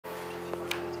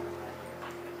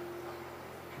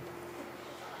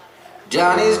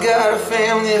Johnny's got a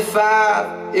family of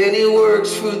 5 and he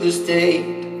works for the state.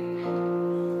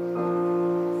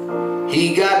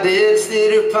 He got debts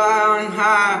that are piling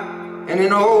high and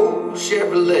an old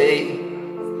Chevrolet.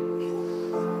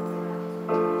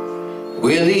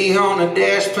 Willie on a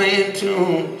dash playing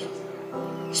tunes,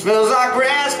 smells like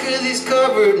grass 'cause he's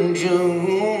covered in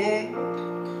June.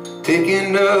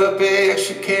 Picking up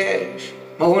extra cash,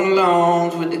 mowing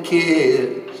lawns with the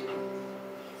kids.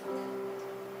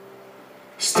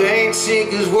 Stank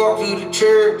seekers walk through the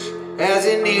church as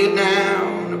they kneel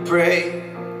down to pray,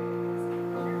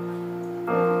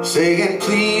 saying,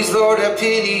 please Lord have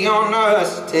pity on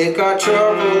us, take our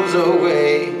troubles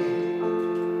away.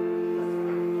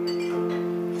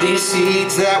 These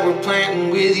seeds that we're planting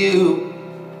with you,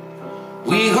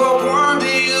 we hope one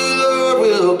day you, Lord,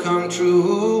 will come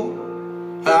true.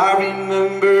 I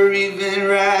remember even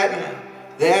right now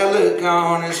that look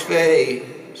on his face.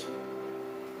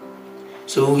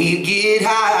 So we'd get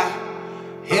high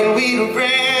and we'd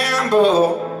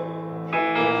ramble,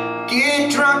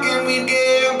 get drunk and we'd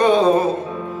gamble,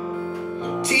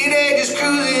 teenagers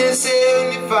cruising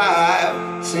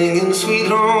 75, singing Sweet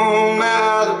Home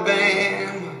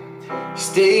Alabama.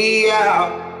 Stay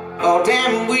out all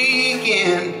damn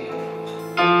weekend,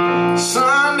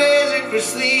 Sundays if we're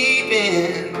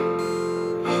sleeping.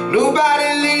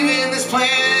 Nobody leaving this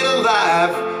planet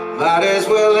alive, might as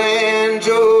well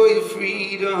enjoy your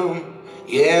freedom,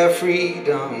 yeah,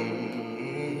 freedom.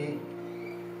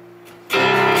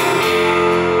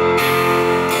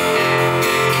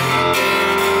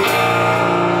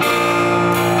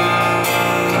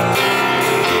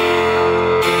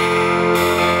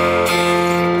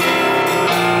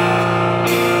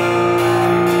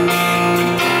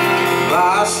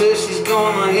 Says she's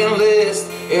gonna enlist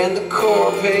and the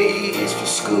Corps pays for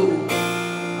school.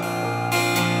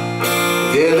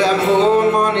 They'll have more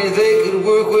money they could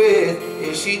work with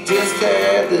if she just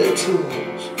had the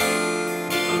tools.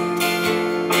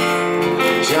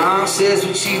 John says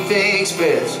what she thinks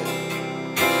best,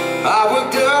 I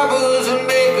work doubles and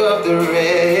make up the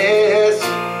rest.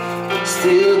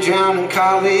 Still drowning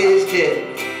college debt,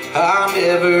 I'll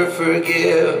never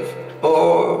forgive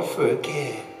or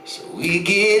forget. So we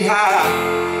get high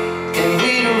and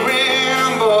we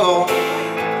ramble,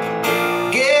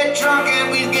 get drunk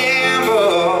and we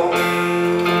gamble,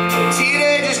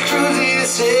 teenagers cruising at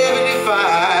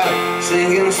 75,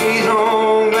 singing Sweet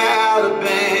Home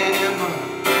Alabama.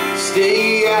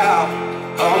 Stay out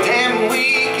all damn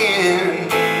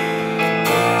weekend,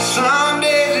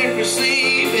 Sundays if you're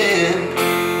sleeping.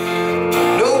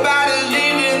 Nobody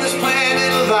leaving this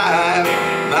planet alive,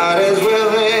 might as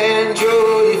well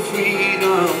enjoy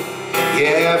freedom,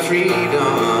 yeah,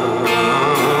 freedom.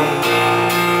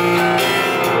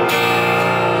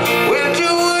 Went to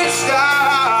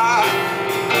Woodstock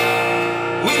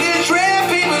with his trap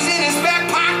papers in his back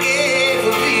pocket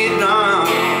for Vietnam.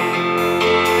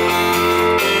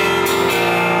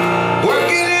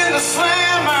 Working in the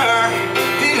slammer,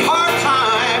 did hard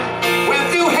time, went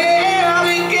through hell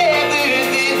together,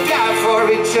 then died for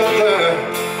each other.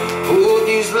 Hold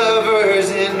these lovers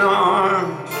in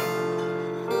arms.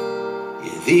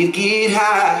 They'd get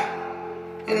high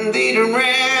and they'd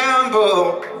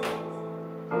ramble,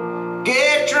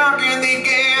 get drunk and they'd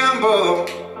gamble.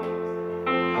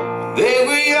 They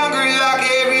were younger like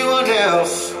everyone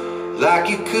else, like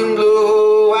you couldn't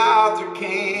blow out their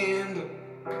candle.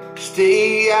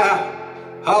 Stay out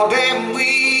all damn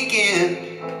weekend,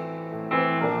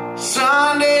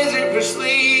 Sundays if we're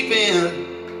sleeping.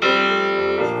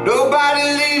 Nobody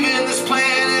leaving this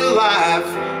planet alive,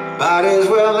 might as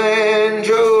well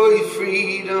enjoy your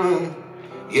freedom,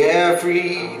 yeah,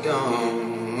 freedom.